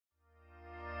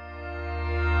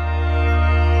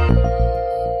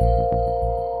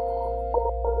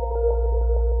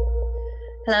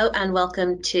Hello and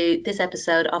welcome to this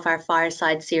episode of our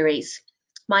Fireside series.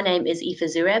 My name is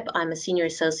Aoife Zureb. I'm a Senior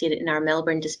Associate in our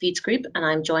Melbourne Disputes Group, and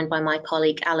I'm joined by my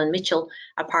colleague Alan Mitchell,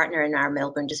 a partner in our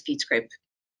Melbourne Disputes Group.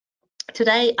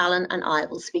 Today, Alan and I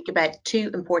will speak about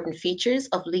two important features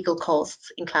of legal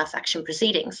costs in class action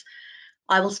proceedings.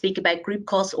 I will speak about group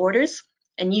cost orders,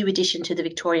 a new addition to the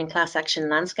Victorian class action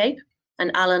landscape,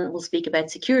 and Alan will speak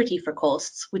about security for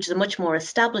costs, which is a much more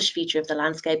established feature of the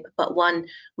landscape, but one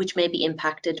which may be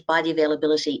impacted by the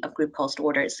availability of group cost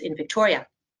orders in Victoria.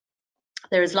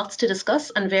 There is lots to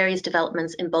discuss and various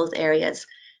developments in both areas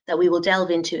that we will delve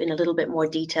into in a little bit more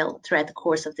detail throughout the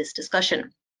course of this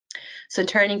discussion. So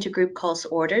turning to group cost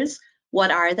orders, what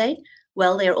are they?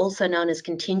 Well, they are also known as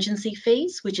contingency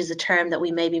fees, which is a term that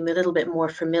we may be a little bit more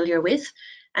familiar with,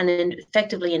 and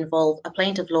effectively involve a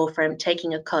plaintiff law firm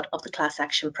taking a cut of the class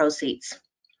action proceeds.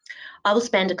 I will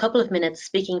spend a couple of minutes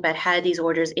speaking about how these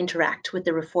orders interact with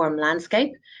the reform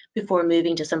landscape before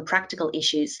moving to some practical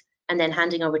issues, and then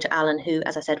handing over to Alan, who,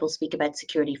 as I said, will speak about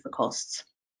security for costs.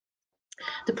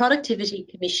 The Productivity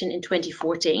Commission in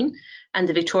 2014 and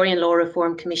the Victorian Law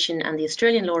Reform Commission and the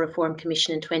Australian Law Reform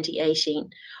Commission in 2018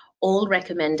 all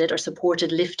recommended or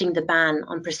supported lifting the ban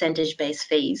on percentage-based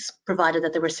fees, provided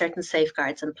that there were certain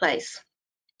safeguards in place.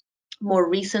 More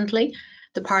recently,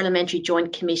 the Parliamentary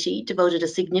Joint Committee devoted a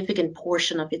significant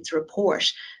portion of its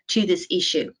report to this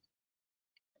issue,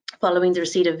 following the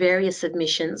receipt of various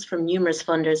submissions from numerous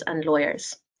funders and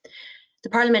lawyers.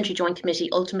 The Parliamentary Joint Committee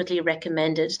ultimately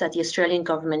recommended that the Australian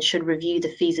Government should review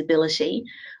the feasibility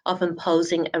of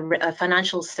imposing a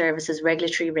financial services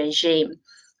regulatory regime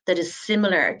that is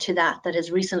similar to that has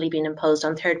recently been imposed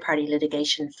on third-party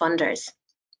litigation funders.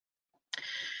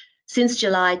 Since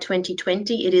July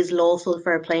 2020, it is lawful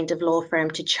for a plaintiff law firm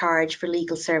to charge for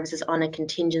legal services on a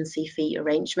contingency fee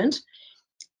arrangement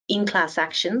in class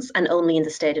actions and only in the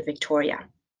state of Victoria.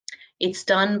 It's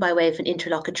done by way of an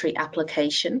interlocutory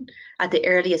application at the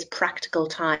earliest practical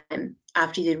time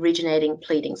after the originating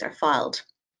pleadings are filed.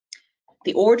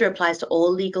 The order applies to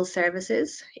all legal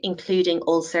services, including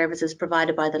all services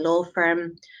provided by the law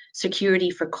firm, security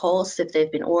for costs if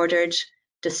they've been ordered,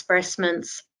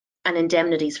 disbursements, and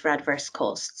indemnities for adverse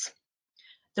costs.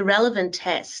 The relevant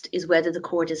test is whether the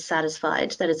court is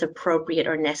satisfied that it's appropriate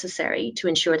or necessary to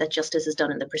ensure that justice is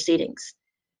done in the proceedings.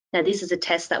 Now, this is a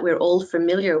test that we're all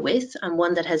familiar with and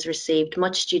one that has received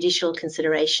much judicial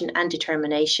consideration and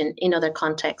determination in other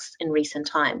contexts in recent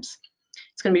times.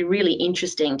 It's going to be really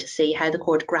interesting to see how the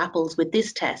court grapples with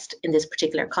this test in this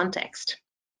particular context.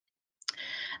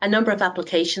 A number of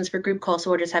applications for group cost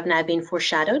orders have now been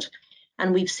foreshadowed,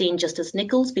 and we've seen Justice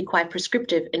Nichols be quite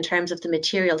prescriptive in terms of the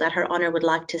material that Her Honour would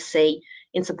like to see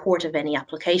in support of any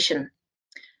application.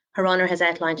 Her Honour has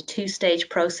outlined a two-stage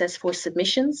process for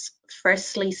submissions.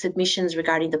 Firstly, submissions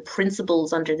regarding the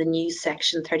principles under the new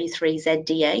Section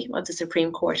 33ZDA of the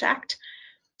Supreme Court Act,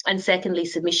 and secondly,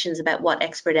 submissions about what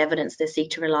expert evidence they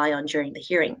seek to rely on during the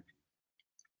hearing.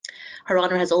 Her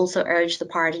Honour has also urged the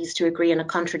parties to agree on a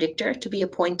contradictor to be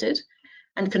appointed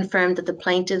and confirmed that the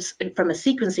plaintiffs, from a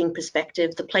sequencing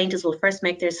perspective, the plaintiffs will first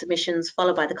make their submissions,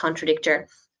 followed by the contradictor,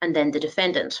 and then the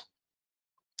defendant.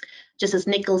 Justice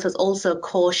Nichols has also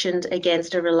cautioned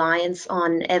against a reliance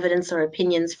on evidence or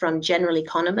opinions from general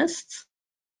economists.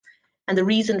 And the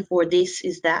reason for this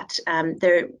is that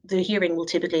the hearing will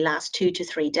typically last 2 to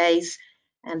 3 days,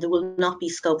 and there will not be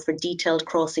scope for detailed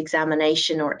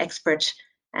cross-examination or expert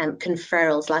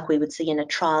conferrals like we would see in a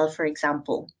trial, for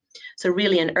example. So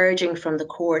really an urging from the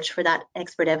court for that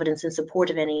expert evidence in support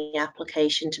of any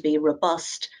application to be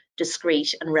robust,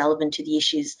 discreet, and relevant to the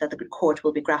issues that the court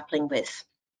will be grappling with.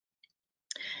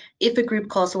 If a group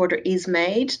cost order is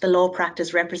made, the law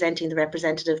practice representing the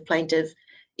representative plaintiff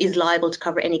is liable to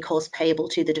cover any costs payable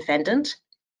to the defendant.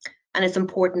 And it's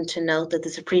important to note that the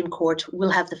Supreme Court will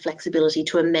have the flexibility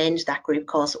to amend that group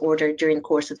cost order during the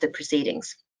course of the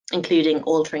proceedings, including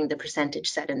altering the percentage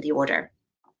set in the order.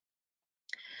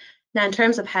 Now, in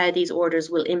terms of how these orders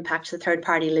will impact the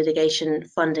third-party litigation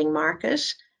funding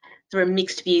market, there are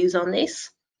mixed views on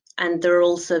this, and there are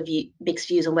also mixed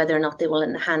views on whether or not they will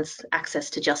enhance access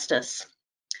to justice.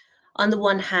 On the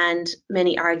one hand,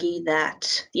 many argue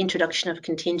that the introduction of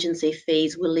contingency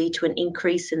fees will lead to an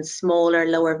increase in smaller,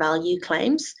 lower value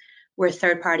claims, where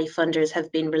third-party funders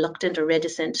have been reluctant or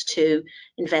reticent to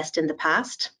invest in the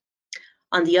past.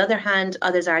 On the other hand,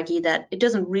 others argue that it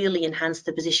doesn't really enhance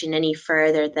the position any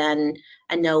further than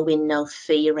a no-win,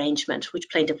 no-fee arrangement, which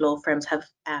plaintiff law firms have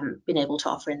been able to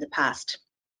offer in the past.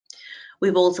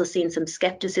 We've also seen some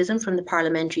scepticism from the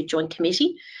Parliamentary Joint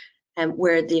Committee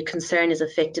where the concern is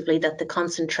effectively that the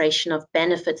concentration of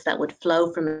benefits that would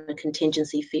flow from a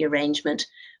contingency fee arrangement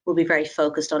will be very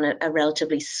focused on a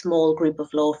relatively small group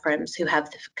of law firms who have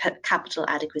the capital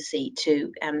adequacy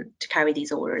to carry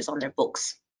these orders on their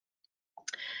books.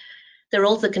 There are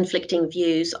also conflicting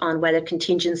views on whether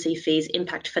contingency fees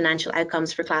impact financial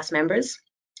outcomes for class members.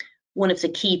 One of the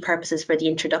key purposes for the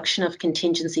introduction of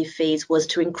contingency fees was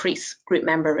to increase group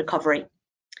member recovery.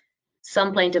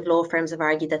 Some plaintiff law firms have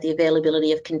argued that the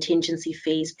availability of contingency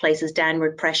fees places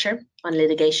downward pressure on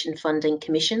litigation funding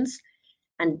commissions,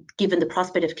 and given the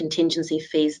prospect of contingency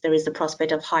fees, there is the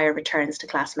prospect of higher returns to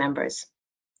class members.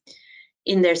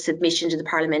 In their submission to the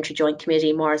Parliamentary Joint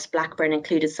Committee, Maurice Blackburn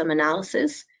included some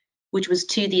analysis which was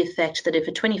to the effect that if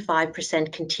a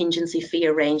 25% contingency fee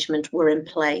arrangement were in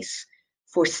place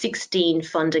for 16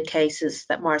 funded cases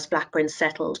that Maurice Blackburn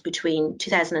settled between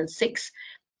 2006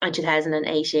 and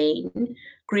 2018,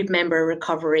 group member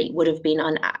recovery would have been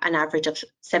on an average of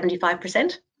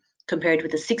 75%, compared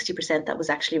with the 60% that was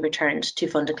actually returned to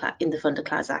in the funded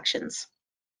class actions.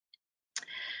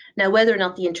 Now, whether or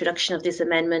not the introduction of this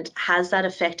amendment has that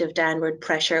effect of downward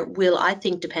pressure will, I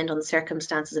think, depend on the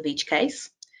circumstances of each case.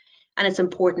 And it's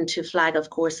important to flag, of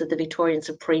course, that the Victorian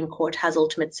Supreme Court has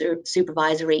ultimate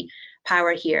supervisory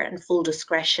power here and full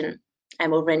discretion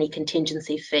over any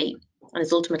contingency fee, and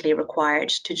is ultimately required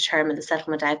to determine the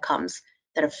settlement outcomes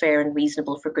that are fair and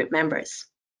reasonable for group members.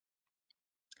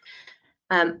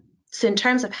 So in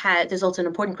terms of how, there's also an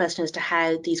important question as to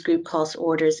how these group cost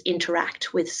orders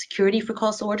interact with security for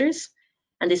cost orders.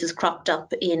 And this has cropped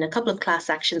up in a couple of class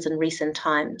actions in recent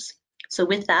times. So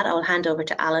with that, I'll hand over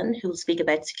to Alan, who will speak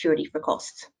about security for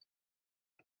costs.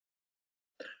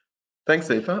 Thanks,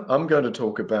 Aoife. I'm going to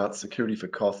talk about security for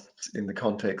costs in the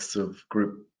context of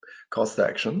group cost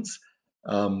actions.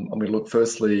 I'm going to look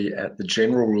firstly at the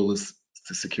general rules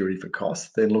for security for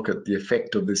costs, then look at the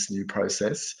effect of this new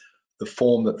process, the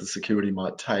form that the security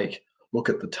might take, look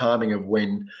at the timing of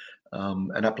when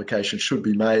an application should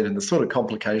be made and the sort of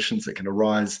complications that can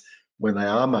arise when they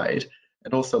are made,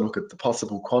 and also look at the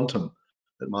possible quantum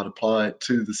that might apply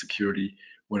to the security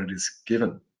when it is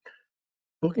given.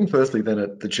 Looking firstly then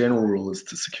at the general rules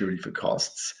to security for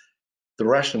costs, the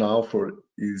rationale for it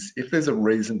is if there's a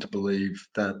reason to believe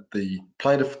that the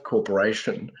plaintiff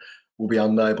corporation will be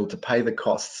unable to pay the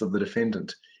costs of the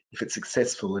defendant if it's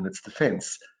successful in its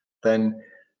defence, then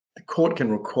the court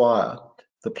can require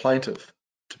the plaintiff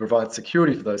to provide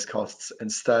security for those costs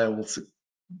and stay all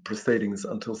proceedings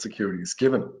until security is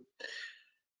given.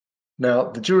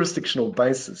 Now, the jurisdictional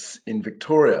basis in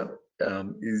Victoria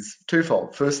is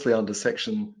twofold. Firstly, under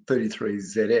section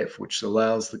 33ZF, which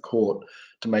allows the court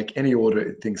to make any order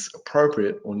it thinks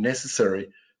appropriate or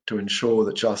necessary to ensure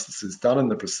that justice is done in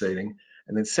the proceeding.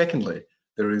 And then secondly,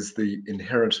 there is the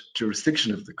inherent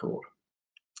jurisdiction of the court.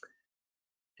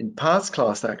 In past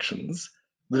class actions,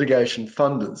 litigation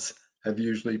funders have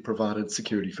usually provided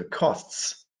security for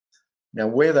costs. Now,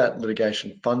 where that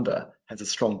litigation funder has a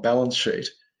strong balance sheet,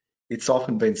 it's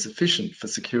often been sufficient for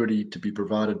security to be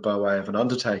provided by way of an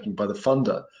undertaking by the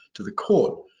funder to the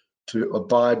court to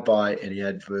abide by any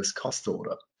adverse cost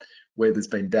order. Where there's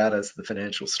been doubt as to the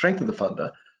financial strength of the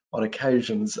funder, on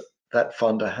occasions that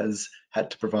funder has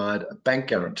had to provide a bank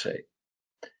guarantee.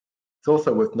 It's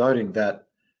also worth noting that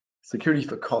security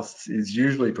for costs is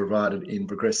usually provided in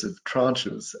progressive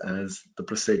tranches as the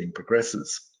proceeding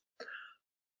progresses.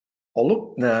 I'll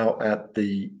look now at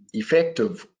the effect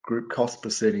of group cost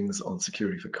proceedings on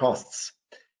security for costs.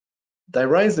 They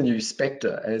raise a new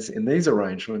spectre, as in these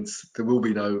arrangements there will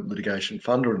be no litigation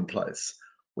funder in place.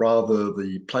 Rather,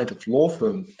 the plaintiff law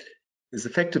firm is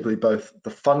effectively both the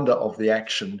funder of the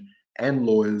action and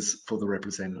lawyers for the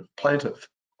representative plaintiff.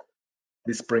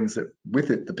 This brings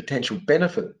with it the potential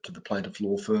benefit to the plaintiff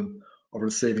law firm of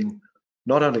receiving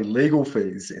not only legal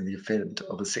fees in the event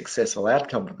of a successful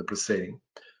outcome to the proceeding,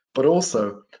 but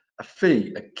also a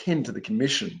fee akin to the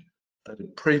commission that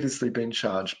had previously been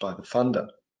charged by the funder.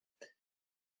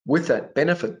 With that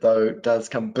benefit, though, does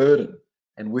come burden,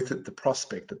 and with it the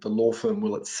prospect that the law firm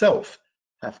will itself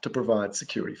have to provide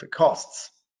security for costs.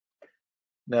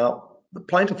 Now, the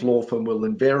plaintiff law firm will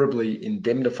invariably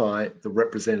indemnify the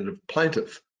representative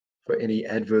plaintiff for any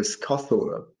adverse cost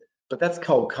order, but that's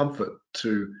cold comfort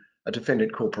to a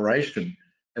defendant corporation,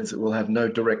 as it will have no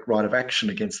direct right of action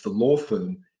against the law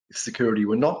firm if security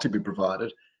were not to be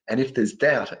provided, and if there's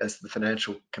doubt as to the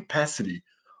financial capacity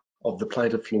of the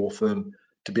plaintiff law firm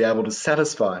to be able to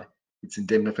satisfy its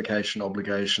indemnification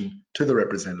obligation to the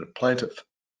representative plaintiff.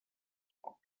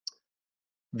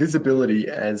 Visibility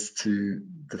as to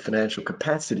the financial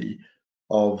capacity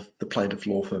of the plaintiff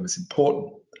law firm is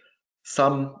important.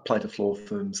 Some plaintiff law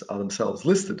firms are themselves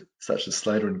listed, such as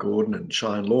Slater and Gordon and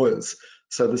Shine Lawyers,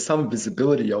 so there's some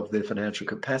visibility of their financial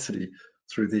capacity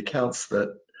through the accounts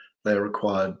that they're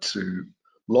required to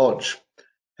lodge.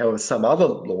 However, some other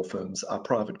law firms are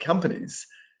private companies,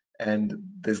 and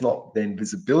there's not then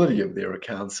visibility of their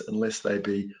accounts unless they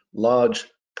be large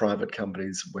private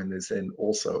companies, when there's then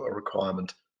also a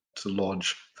requirement to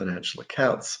lodge financial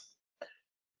accounts.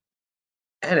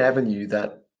 An avenue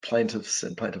that plaintiffs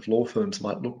and plaintiff law firms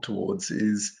might look towards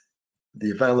is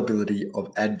the availability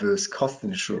of adverse cost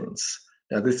insurance.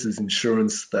 Now, this is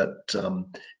insurance that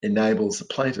enables a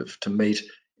plaintiff to meet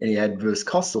any adverse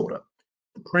cost order.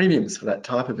 The premiums for that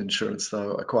type of insurance,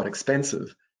 though, are quite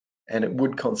expensive, and it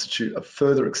would constitute a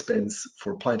further expense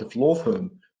for a plaintiff law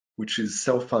firm, which is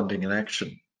self-funding an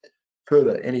action.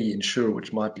 Further, any insurer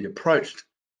which might be approached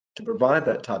to provide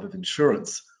that type of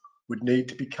insurance would need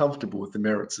to be comfortable with the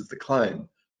merits of the claim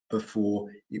before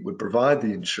it would provide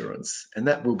the insurance, and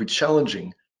that will be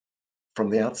challenging from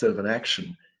the outset of an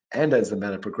action and as the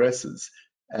matter progresses,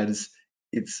 as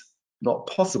it's not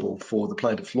possible for the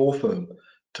plaintiff law firm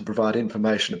to provide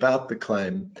information about the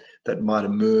claim that might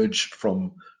emerge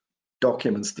from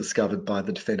documents discovered by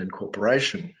the defendant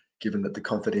corporation, given that the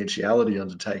confidentiality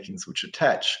undertakings which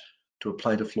attach to a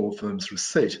plaintiff law firm's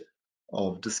receipt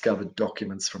of discovered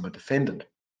documents from a defendant.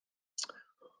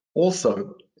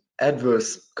 Also,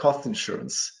 adverse cost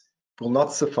insurance will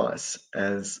not suffice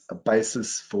as a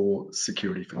basis for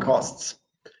security for costs.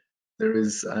 There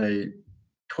is a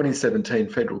 2017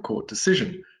 federal court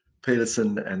decision,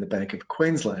 Peterson and the Bank of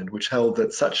Queensland, which held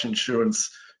that such insurance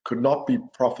could not be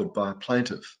proffered by a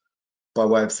plaintiff by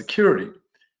way of security,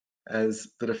 as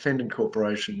the defendant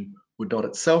corporation would not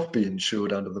itself be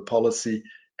insured under the policy,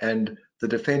 and the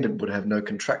defendant would have no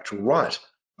contractual right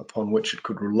upon which it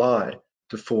could rely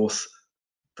to force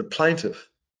the plaintiff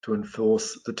to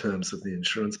enforce the terms of the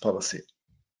insurance policy.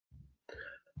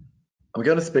 I'm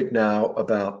going to speak now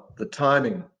about the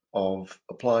timing of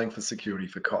applying for security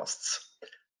for costs.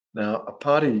 Now, a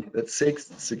party that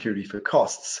seeks security for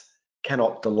costs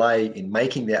cannot delay in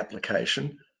making the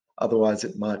application, otherwise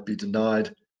it might be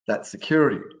denied that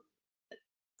security.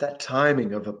 That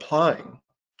timing of applying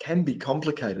can be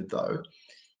complicated, though,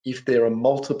 if there are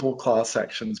multiple class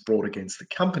actions brought against the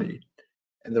company,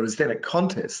 and there is then a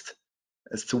contest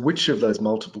as to which of those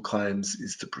multiple claims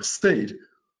is to proceed,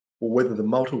 or whether the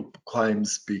multiple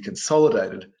claims be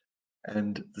consolidated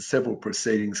and the several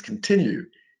proceedings continue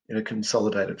in a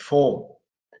consolidated form.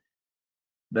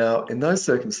 Now, in those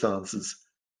circumstances,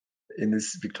 in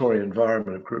this Victorian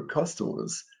environment of group cost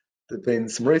orders, there have been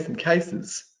some recent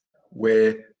cases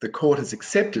where the court has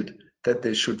accepted that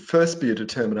there should first be a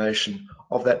determination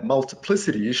of that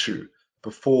multiplicity issue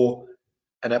before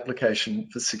an application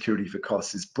for security for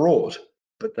costs is brought,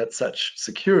 but that such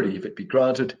security, if it be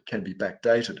granted, can be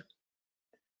backdated.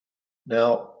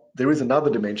 Now, there is another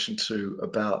dimension too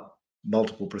about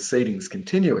multiple proceedings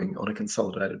continuing on a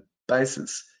consolidated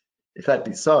basis. If that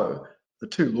be so, the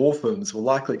two law firms will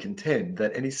likely contend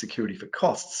that any security for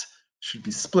costs should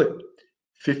be split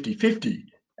 50-50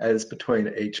 as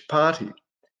between each party.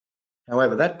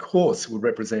 However, that course would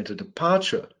represent a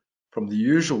departure from the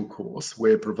usual course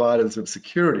where providers of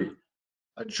security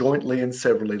are jointly and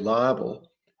severally liable,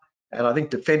 and I think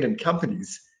defendant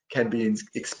companies can be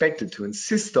expected to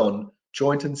insist on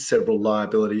joint and several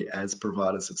liability as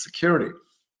providers of security.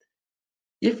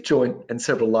 If joint and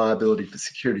several liability for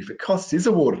security for costs is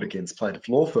awarded against plaintiff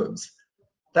law firms,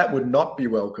 that would not be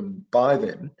welcomed by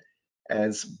them,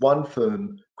 as one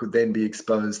firm could then be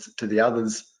exposed to the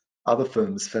other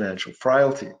firm's financial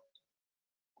frailty.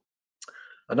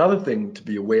 Another thing to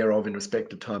be aware of in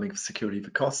respect of timing for security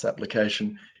for costs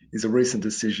application is a recent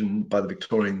decision by the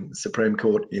Victorian Supreme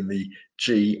Court in the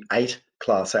G8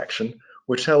 class action,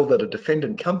 which held that a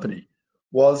defendant company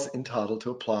was entitled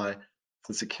to apply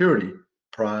for security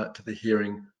prior to the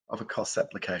hearing of a costs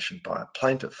application by a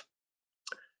plaintiff.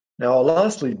 Now, I'll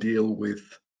lastly deal with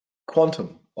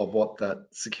quantum of what that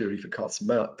security for costs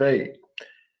might be.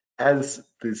 As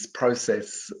this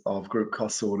process of group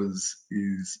costs orders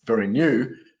is very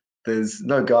new, there's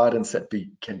no guidance that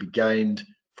can be gained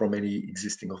from any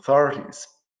existing authorities.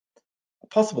 A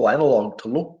possible analogue to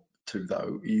look to,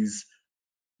 though, is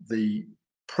the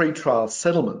pre-trial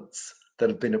settlements that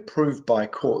have been approved by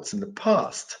courts in the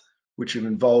past, which have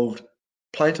involved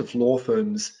plaintiff law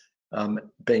firms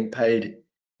being paid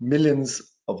millions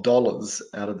of dollars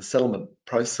out of the settlement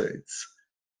proceeds.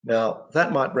 Now,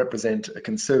 that might represent a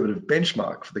conservative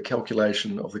benchmark for the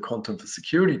calculation of the quantum for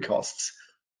security costs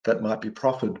that might be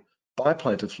proffered by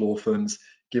plaintiff law firms,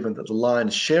 given that the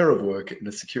lion's share of work in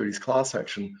a securities class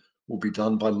action will be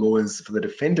done by lawyers for the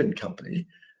defendant company,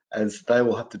 as they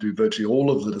will have to do virtually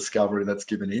all of the discovery that's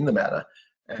given in the matter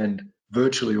and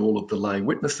virtually all of the lay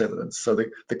witness evidence. So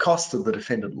the cost of the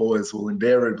defendant lawyers will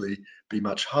invariably be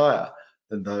much higher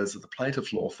than those of the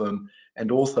plaintiff law firm. And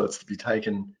also it's to be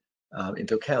taken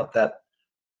into account that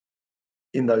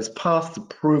in those past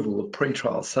approval of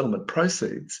pre-trial settlement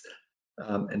proceeds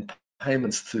and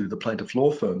payments to the plaintiff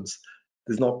law firms,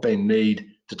 there's not been need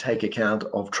to take account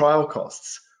of trial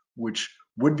costs, which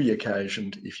would be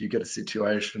occasioned if you get a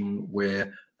situation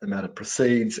where the matter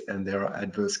proceeds and there are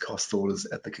adverse cost orders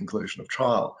at the conclusion of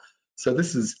trial. So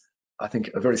this is, I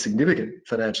think, a very significant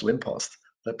financial impost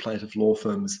that plaintiff law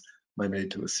firms may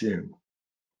need to assume.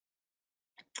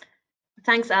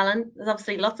 Thanks, Alan. There's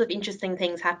obviously lots of interesting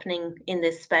things happening in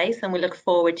this space, and we look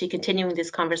forward to continuing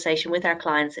this conversation with our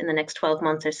clients in the next 12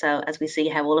 months or so as we see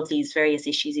how all of these various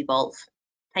issues evolve.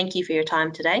 Thank you for your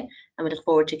time today, and we look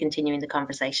forward to continuing the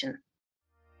conversation.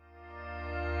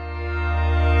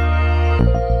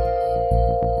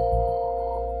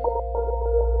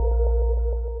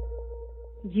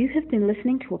 You have been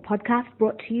listening to a podcast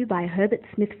brought to you by Herbert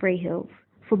Smith Freehills.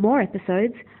 For more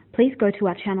episodes, please go to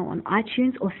our channel on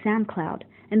iTunes or SoundCloud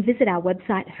and visit our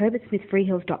website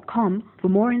herbertsmithfreehills.com for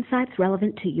more insights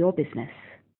relevant to your business.